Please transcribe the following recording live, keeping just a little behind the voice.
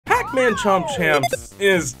Pac-Man Chomp Champs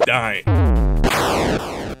is dying.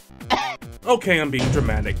 Okay, I'm being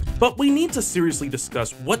dramatic, but we need to seriously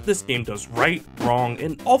discuss what this game does right, wrong,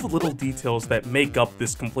 and all the little details that make up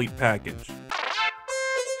this complete package.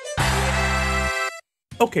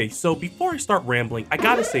 Okay, so before I start rambling, I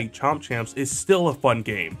gotta say Chomp Champs is still a fun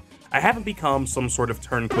game. I haven't become some sort of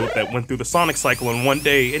turncoat that went through the Sonic cycle in one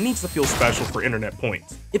day and needs to feel special for internet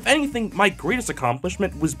points. If anything, my greatest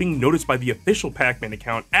accomplishment was being noticed by the official Pac-Man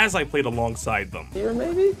account as I played alongside them. Here,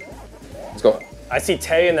 maybe? Let's go. I see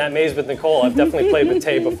Tay in that maze with Nicole. I've definitely played with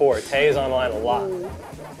Tay before. Tay is online a lot. Oh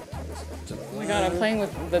my god, I'm playing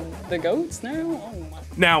with the goats now? Oh my.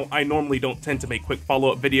 Now, I normally don't tend to make quick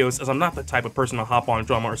follow-up videos as I'm not the type of person to hop on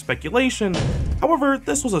drama or speculation. However,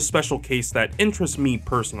 this was a special case that interests me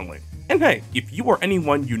personally. And hey, if you or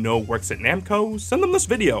anyone you know works at Namco, send them this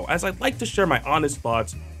video as I'd like to share my honest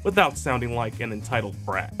thoughts without sounding like an entitled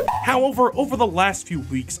brat. However, over the last few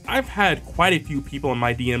weeks, I've had quite a few people in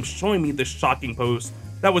my DMs showing me this shocking post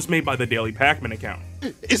that was made by the Daily Pac-Man account.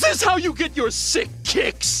 Is this how you get your sick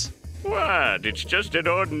kicks? What? It's just an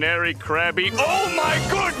ordinary Krabby. Oh my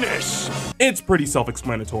goodness! It's pretty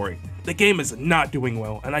self-explanatory. The game is not doing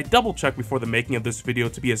well, and I double-checked before the making of this video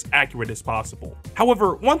to be as accurate as possible.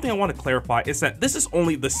 However, one thing I want to clarify is that this is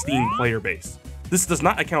only the Steam player base. This does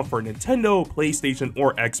not account for Nintendo, PlayStation,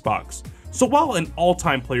 or Xbox. So while an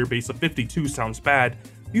all-time player base of 52 sounds bad,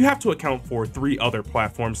 you have to account for 3 other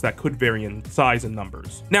platforms that could vary in size and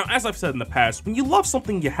numbers. Now, as I've said in the past, when you love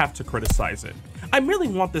something, you have to criticize it. I really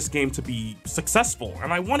want this game to be successful,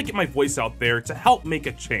 and I want to get my voice out there to help make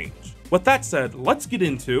a change. With that said, let's get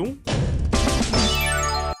into...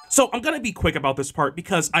 So I'm gonna be quick about this part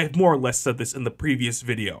because I've more or less said this in the previous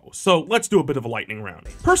video, so let's do a bit of a lightning round.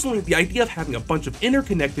 Personally, the idea of having a bunch of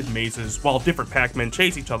interconnected mazes while different Pac-Men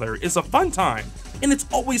chase each other is a fun time, and it's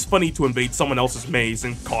always funny to invade someone else's maze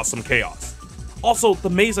and cause some chaos. Also, the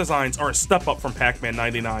maze designs are a step up from Pac-Man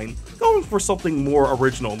 99, going for something more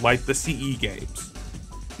original like the CE games.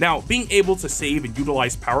 Now, being able to save and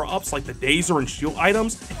utilize power-ups like the Dazer and Shield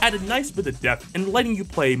items add a nice bit of depth and letting you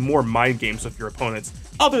play more mind games with your opponents,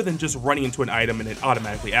 other than just running into an item and it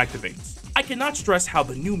automatically activates. I cannot stress how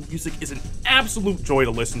the new music is an absolute joy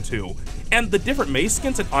to listen to, and the different maze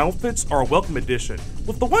skins and outfits are a welcome addition,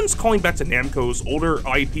 with the ones calling back to Namco's older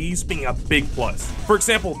IPs being a big plus. For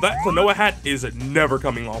example, that Klonoa hat is never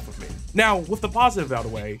coming off of me. Now, with the positive out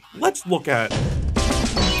of the way, let's look at...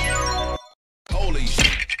 Holy shit,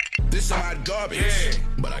 this is hot garbage. Yeah.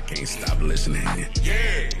 But I can't stop listening.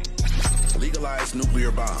 Yeah. Legalize nuclear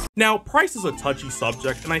bomb. Now, price is a touchy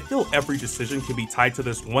subject, and I feel every decision can be tied to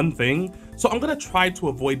this one thing, so I'm gonna try to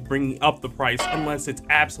avoid bringing up the price unless it's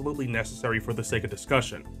absolutely necessary for the sake of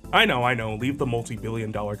discussion. I know, leave the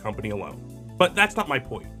multi-billion-dollar company alone. But that's not my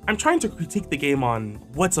point. I'm trying to critique the game on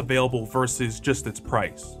what's available versus just its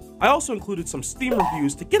price. I also included some Steam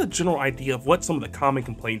reviews to get a general idea of what some of the common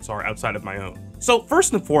complaints are outside of my own. So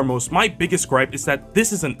first and foremost, my biggest gripe is that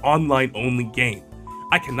this is an online-only game.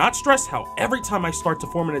 I cannot stress how every time I start to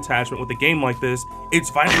form an attachment with a game like this, it's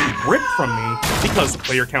violently ripped from me because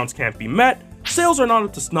player counts can't be met, sales are not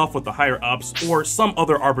up to snuff with the higher ups, or some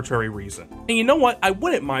other arbitrary reason. And you know what, I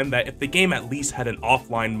wouldn't mind that if the game at least had an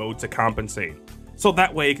offline mode to compensate, so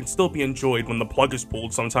that way it can still be enjoyed when the plug is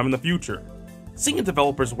pulled sometime in the future. Seeing a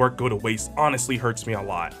developer's work go to waste honestly hurts me a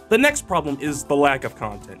lot. The next problem is the lack of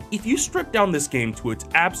content. If you strip down this game to its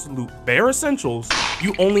absolute bare essentials,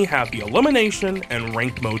 you only have the elimination and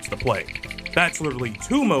ranked modes to play. That's literally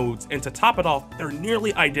 2 modes, and to top it off, they're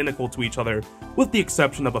nearly identical to each other, with the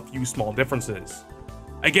exception of a few small differences.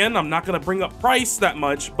 Again, I'm not going to bring up price that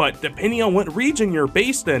much, but depending on what region you're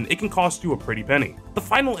based in, it can cost you a pretty penny. The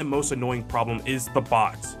final and most annoying problem is the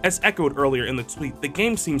bots. As echoed earlier in the tweet, the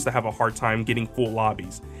game seems to have a hard time getting full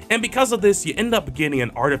lobbies, and because of this, you end up getting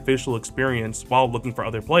an artificial experience while looking for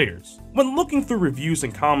other players. When looking through reviews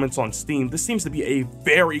and comments on Steam, this seems to be a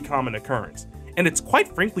very common occurrence, and it's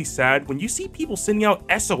quite frankly sad when you see people sending out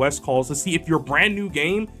SOS calls to see if your brand new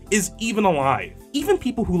game is even alive. Even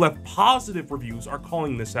people who left positive reviews are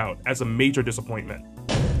calling this out as a major disappointment.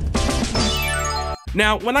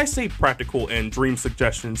 Now, when I say practical and dream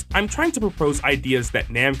suggestions, I'm trying to propose ideas that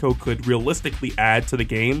Namco could realistically add to the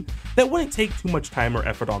game that wouldn't take too much time or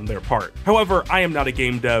effort on their part. However, I am not a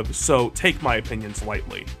game dev, so take my opinions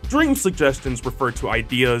lightly. Dream suggestions refer to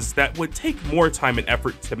ideas that would take more time and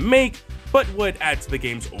effort to make, but would add to the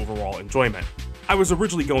game's overall enjoyment. I was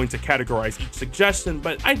originally going to categorize each suggestion,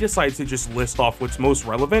 but I decided to just list off what's most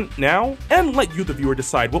relevant now, and let you the viewer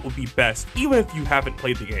decide what would be best, even if you haven't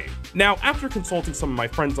played the game. Now, after consulting some of my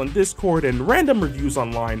friends on Discord and random reviews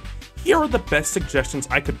online, here are the best suggestions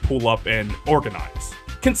I could pull up and organize.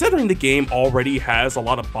 Considering the game already has a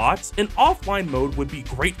lot of bots, an offline mode would be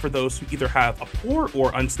great for those who either have a poor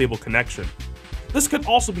or unstable connection. This could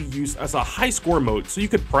also be used as a high score mode so you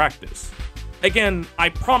could practice. Again, I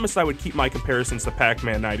promised I would keep my comparisons to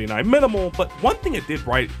Pac-Man 99 minimal, but one thing it did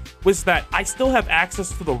right was that I still have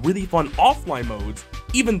access to the really fun offline modes,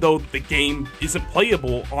 even though the game isn't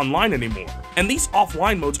playable online anymore. And these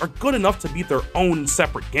offline modes are good enough to be their own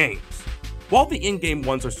separate games. While the in-game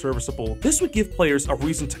ones are serviceable, this would give players a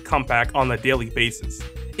reason to come back on a daily basis.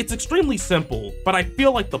 It's extremely simple, but I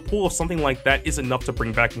feel like the pull of something like that is enough to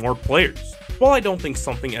bring back more players. While I don't think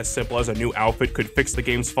something as simple as a new outfit could fix the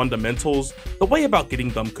game's fundamentals, the way about getting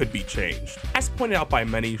them could be changed. As pointed out by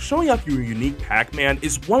many, showing off your unique Pac-Man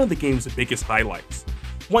is one of the game's biggest highlights.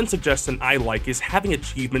 One suggestion I like is having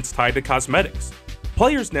achievements tied to cosmetics.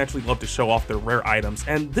 Players naturally love to show off their rare items,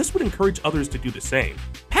 and this would encourage others to do the same.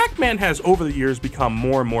 Pac-Man has over the years become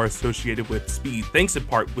more and more associated with speed, thanks in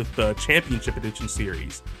part with the Championship Edition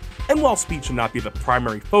series. And while speed should not be the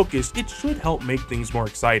primary focus, it should help make things more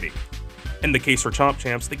exciting. In the case for Chomp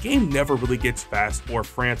Champs, the game never really gets fast or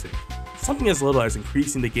frantic. Something as little as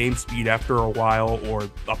increasing the game speed after a while, or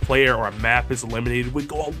a player or a map is eliminated, would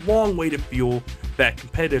go a long way to fuel that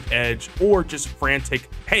competitive edge, or just frantic,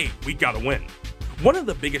 hey, we gotta win. One of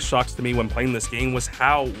the biggest shocks to me when playing this game was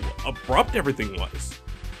how abrupt everything was.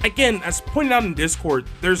 Again, as pointed out in Discord,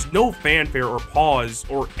 there's no fanfare or pause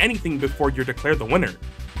or anything before you're declared the winner.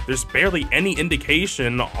 There's barely any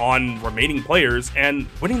indication on remaining players, and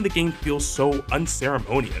winning the game feels so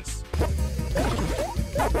unceremonious.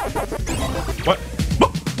 What?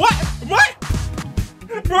 What?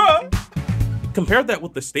 Bruh! Compare that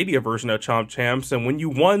with the Stadia version of Chomp Champs, and when you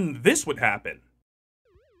won, this would happen.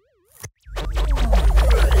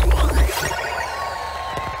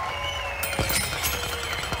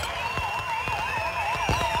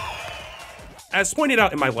 As pointed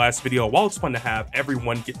out in my last video, while it's fun to have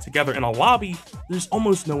everyone get together in a lobby, there's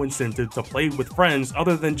almost no incentive to play with friends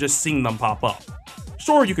other than just seeing them pop up.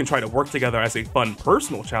 Sure, you can try to work together as a fun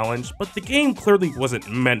personal challenge, but the game clearly wasn't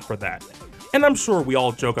meant for that. And I'm sure we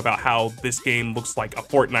all joke about how this game looks like a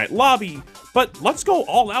Fortnite lobby, but let's go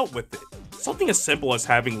all out with it. Something as simple as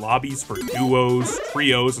having lobbies for duos,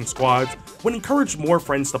 trios, and squads would encourage more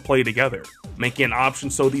friends to play together. Making an option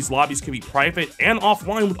so these lobbies could be private and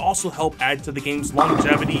offline would also help add to the game's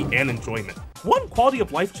longevity and enjoyment. One quality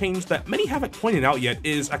of life change that many haven't pointed out yet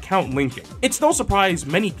is account linking. It's no surprise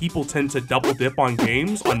many people tend to double dip on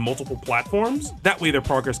games on multiple platforms. That way their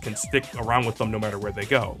progress can stick around with them no matter where they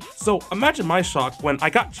go. So imagine my shock when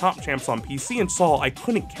I got Chomp Champs on PC and saw I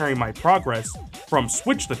couldn't carry my progress from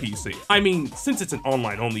Switch to PC. I mean, since it's an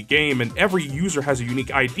online-only game and every user has a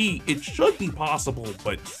unique ID, it should be possible,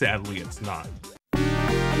 but sadly it's not.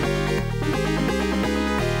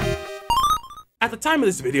 At the time of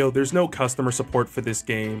this video, there's no customer support for this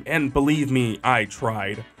game, and believe me, I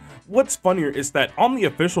tried. What's funnier is that on the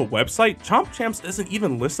official website, Chomp Champs isn't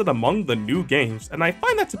even listed among the new games, and I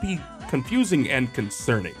find that to be confusing and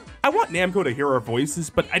concerning. I want Namco to hear our voices,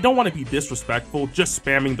 but I don't want to be disrespectful just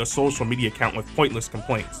spamming the social media account with pointless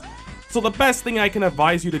complaints. So the best thing I can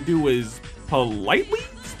advise you to do is politely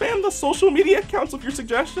spam the social media accounts with your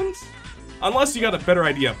suggestions? Unless you got a better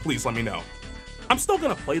idea, please let me know. I'm still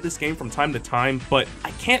gonna play this game from time to time, but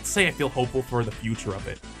I can't say I feel hopeful for the future of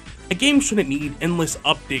it. A game shouldn't need endless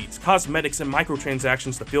updates, cosmetics, and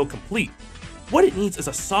microtransactions to feel complete. What it needs is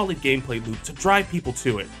a solid gameplay loop to drive people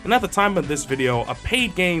to it. And at the time of this video, a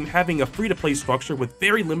paid game having a free-to-play structure with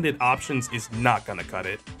very limited options is not gonna cut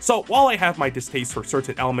it. So while I have my distaste for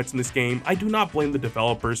certain elements in this game, I do not blame the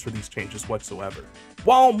developers for these changes whatsoever.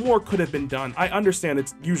 While more could have been done, I understand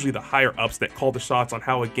it's usually the higher-ups that call the shots on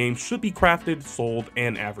how a game should be crafted, sold,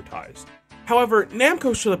 and advertised. However,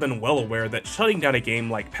 Namco should have been well aware that shutting down a game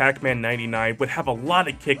like Pac-Man 99 would have a lot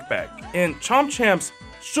of kickback, and Chomp Champs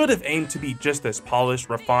should have aimed to be just as polished,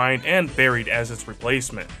 refined, and varied as its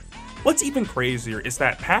replacement. What's even crazier is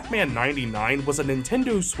that Pac-Man 99 was a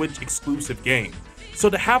Nintendo Switch exclusive game, so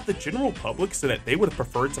to have the general public say that they would have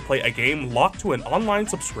preferred to play a game locked to an online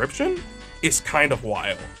subscription is kind of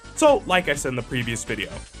wild. So, like I said in the previous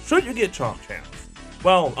video, should you get Chomp Champs?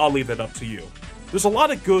 Well, I'll leave that up to you. There's a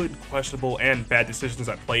lot of good, questionable, and bad decisions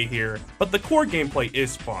at play here, but the core gameplay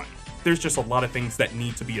is fun. There's just a lot of things that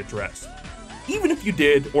need to be addressed. Even if you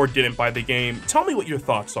did or didn't buy the game, tell me what your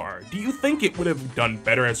thoughts are. Do you think it would have done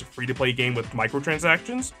better as a free-to-play game with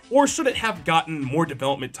microtransactions? Or should it have gotten more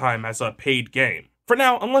development time as a paid game? For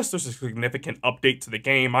now, unless there's a significant update to the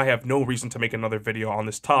game, I have no reason to make another video on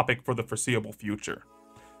this topic for the foreseeable future.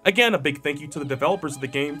 Again, a big thank you to the developers of the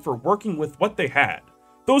game for working with what they had.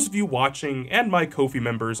 those of you watching, and my Ko-fi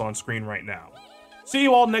members on screen right now. See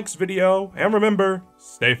you all next video, and remember,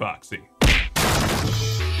 stay foxy.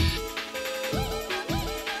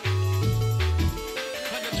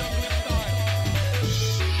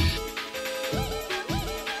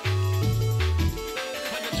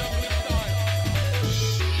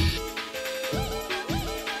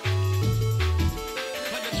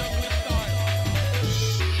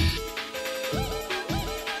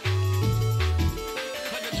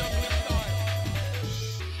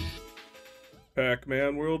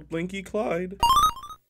 Pac-Man World Blinky Clyde.